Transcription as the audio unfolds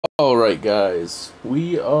Alright guys,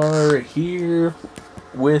 we are here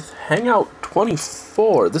with Hangout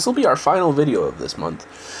 24. This will be our final video of this month.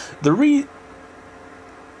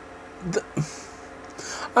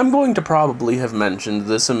 I'm going to probably have mentioned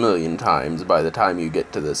this a million times by the time you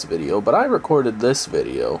get to this video, but I recorded this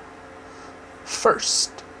video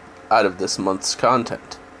first out of this month's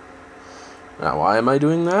content. Now, why am I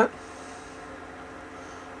doing that?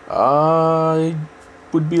 I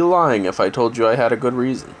would be lying if I told you I had a good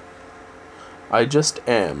reason. I just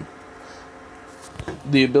am.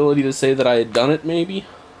 The ability to say that I had done it, maybe?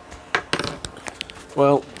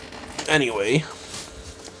 Well, anyway,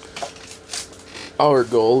 our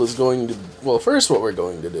goal is going to... Well, first what we're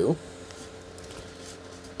going to do...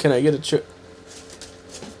 Can I get a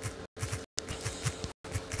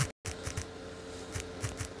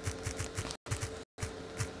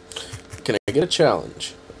Can I get a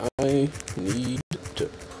challenge? I need to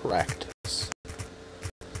practice.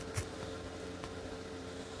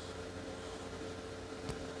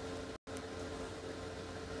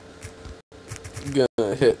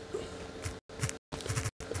 Gonna hit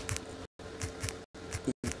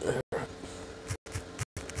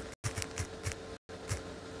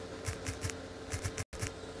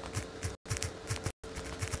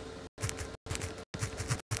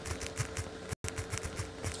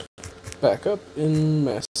back up in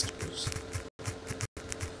Masters.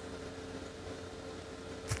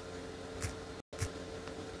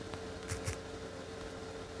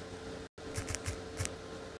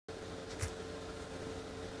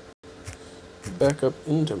 Back up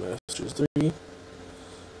into Masters 3.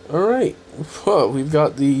 Alright, well, we've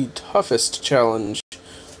got the toughest challenge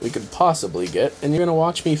we could possibly get, and you're gonna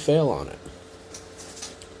watch me fail on it.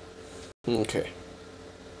 Okay.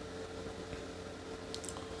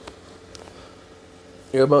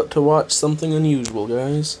 You're about to watch something unusual,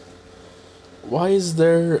 guys. Why is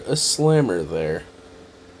there a slammer there?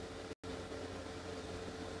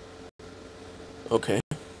 Okay.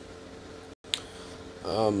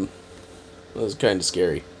 That was kind of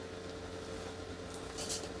scary.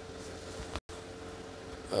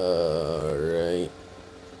 Alright.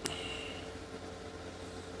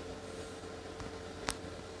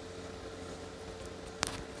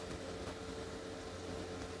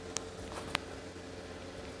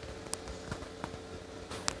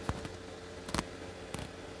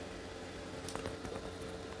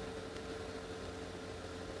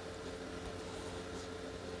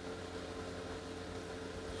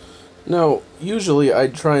 No, usually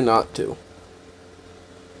I'd try not to.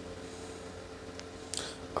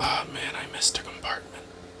 Oh man, I missed a compartment.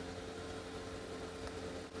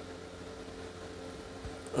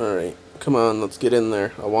 Alright, come on, let's get in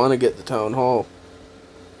there. I want to get the town hall.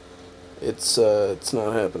 It's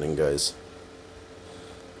not happening, guys.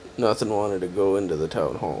 Nothing wanted to go into the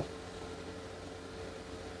town hall.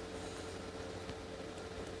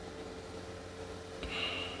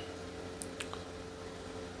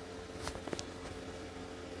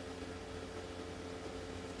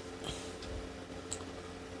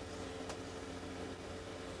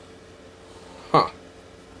 Huh.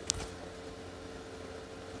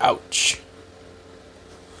 Ouch.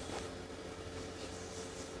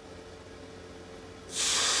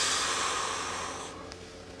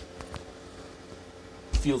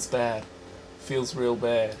 Feels bad. Feels real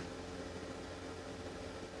bad.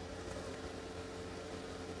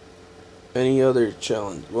 Any other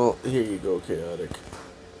challenge? Well, here you go, Chaotic.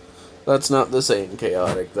 That's not the same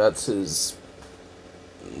Chaotic. That's his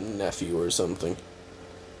nephew or something.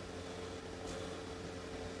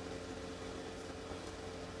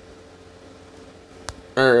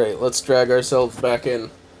 Alright, let's drag ourselves back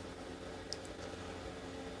in.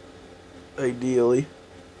 Ideally.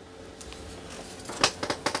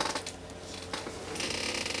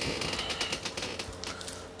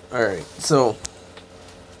 Alright, so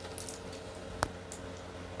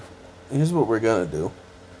here's what we're gonna do.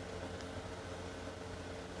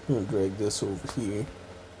 I'm gonna drag this over here.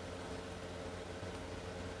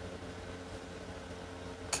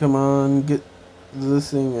 Come on, get the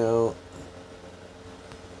thing out.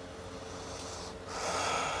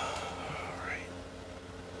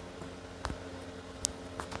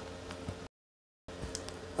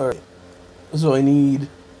 Alright, so I need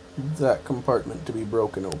that compartment to be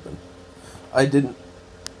broken open.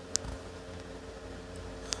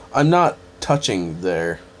 I'm not touching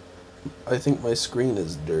there. I think my screen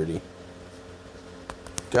is dirty.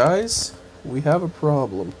 Guys, we have a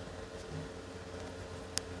problem.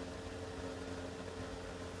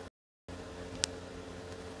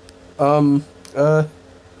 I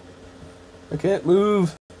can't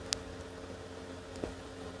move.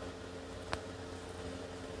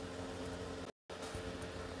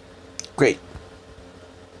 Great.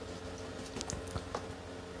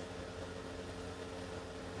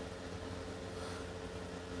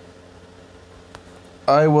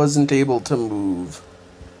 I wasn't able to move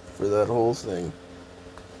for that whole thing.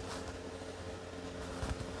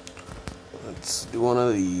 Let's do one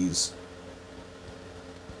of these.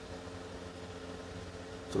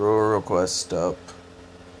 Throw a request up.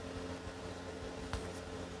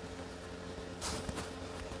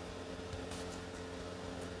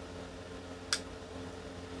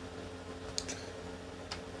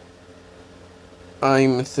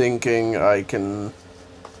 I'm thinking I can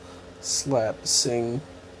slap sing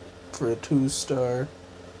for a 2-star.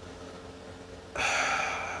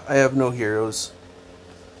 I have no heroes.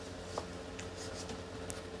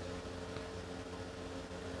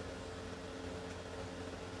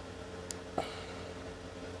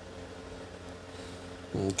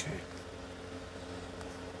 Okay.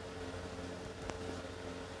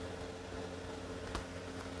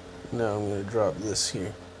 Now I'm going to drop this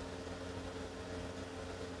here.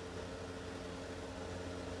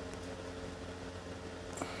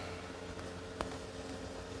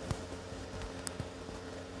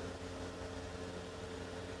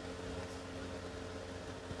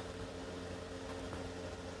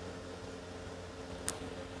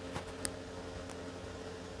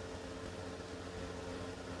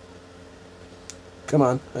 Come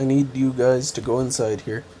on, I need you guys to go inside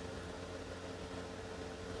here.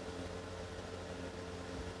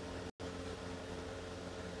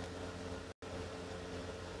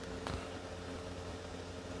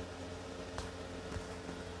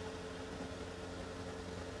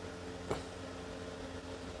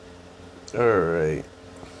 Alright.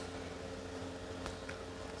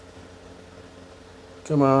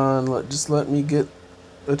 Come on, just let me get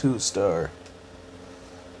a 2-star.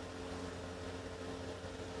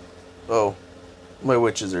 Oh, my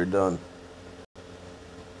witches are done.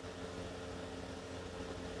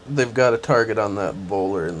 They've got a target on that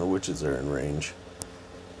bowler and the witches are in range.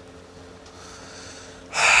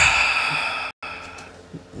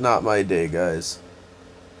 Not my day, guys.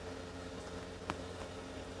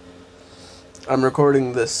 I'm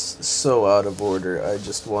recording this so out of order. I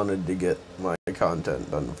just wanted to get my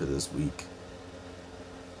content done for this week.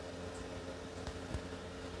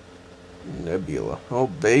 Nebula. Oh,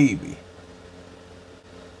 baby.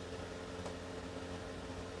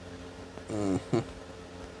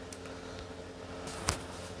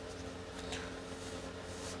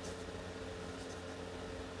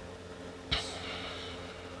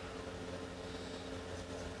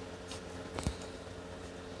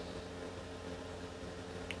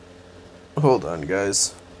 Hold on,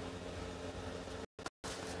 guys.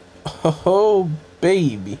 Oh,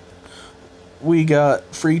 baby. We got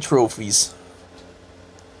free trophies.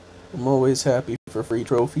 I'm always happy for free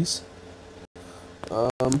trophies. There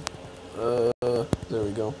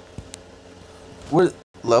we go. We're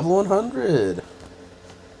level 100.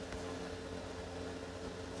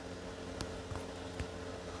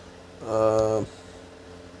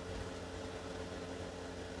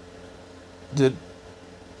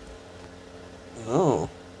 No.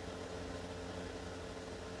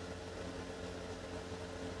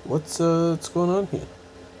 What's going on here?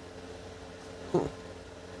 Huh.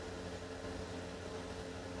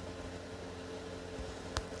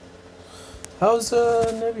 How's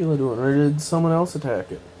Nebula doing? Or did someone else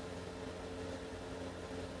attack it?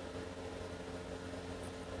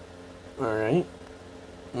 Alright.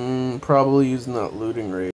 Probably using that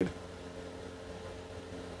looting raid.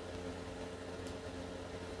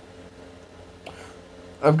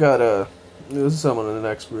 I've got there's someone in the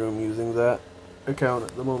next room using that account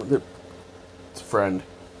at the moment. It's a friend.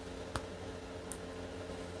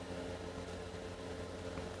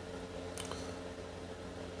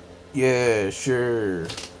 Yeah, sure.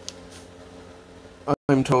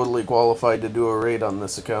 I'm totally qualified to do a raid on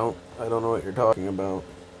this account. I don't know what you're talking about.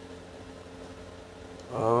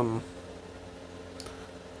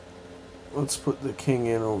 Let's put the king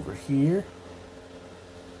in over here.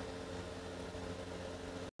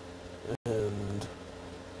 And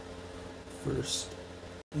first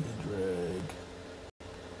drag.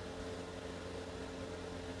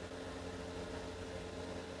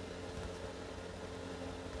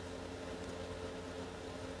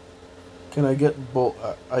 Can I get both?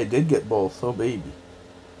 I did get both. Oh, baby.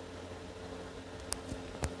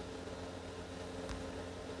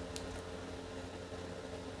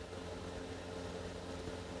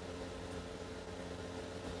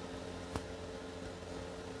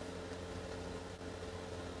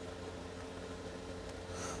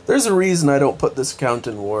 There's a reason I don't put this account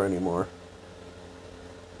in war anymore.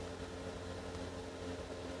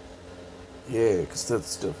 Yeah, because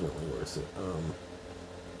that's definitely worth it.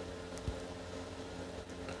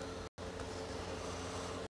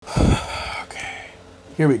 Okay.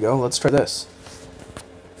 Here we go. Let's try this.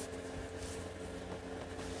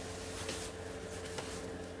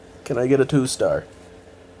 Can I get a 2-star?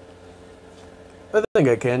 I think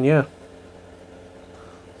I can, yeah.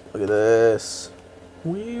 Look at this.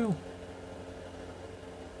 Whew.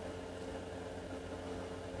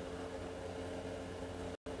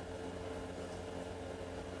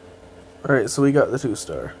 Alright, so we got the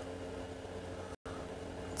 2-star.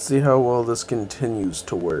 Let's see how well this continues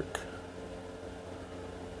to work.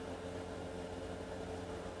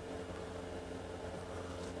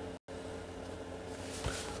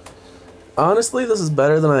 Honestly, this is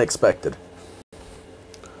better than I expected.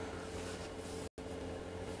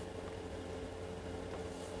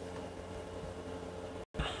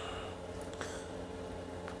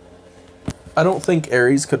 I don't think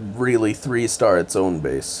Ares could really 3-star its own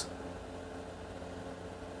base.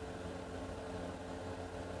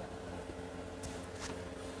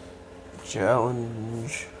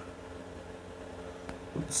 Challenge.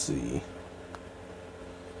 Let's see.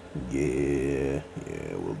 Yeah,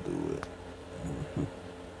 we'll do it.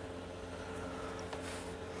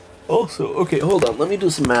 Also, okay, hold on. Let me do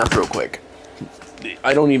some math real quick.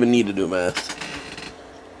 I don't even need to do math.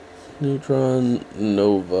 Neutron,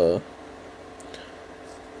 Nova,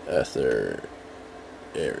 Ether,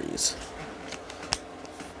 Ares.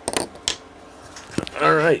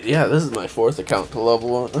 Alright, yeah, this is my 4th account to level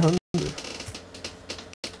 100.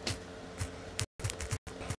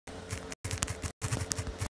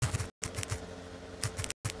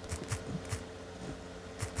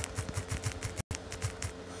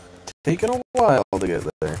 Taking a while to get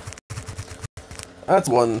there. That's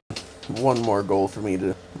one more goal for me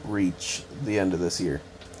to reach the end of this year.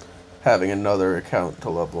 Having another account to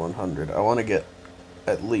level 100. I want to get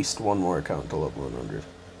at least one more account to level 100.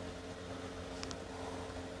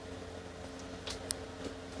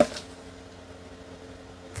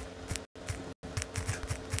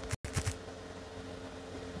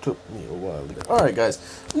 Took me a while to get. Alright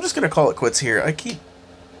guys, I'm just gonna call it quits here.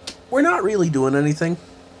 We're not really doing anything.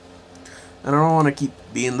 And I don't want to keep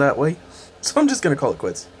being that way. So I'm just gonna call it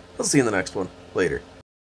quits. I'll see you in the next one. Later.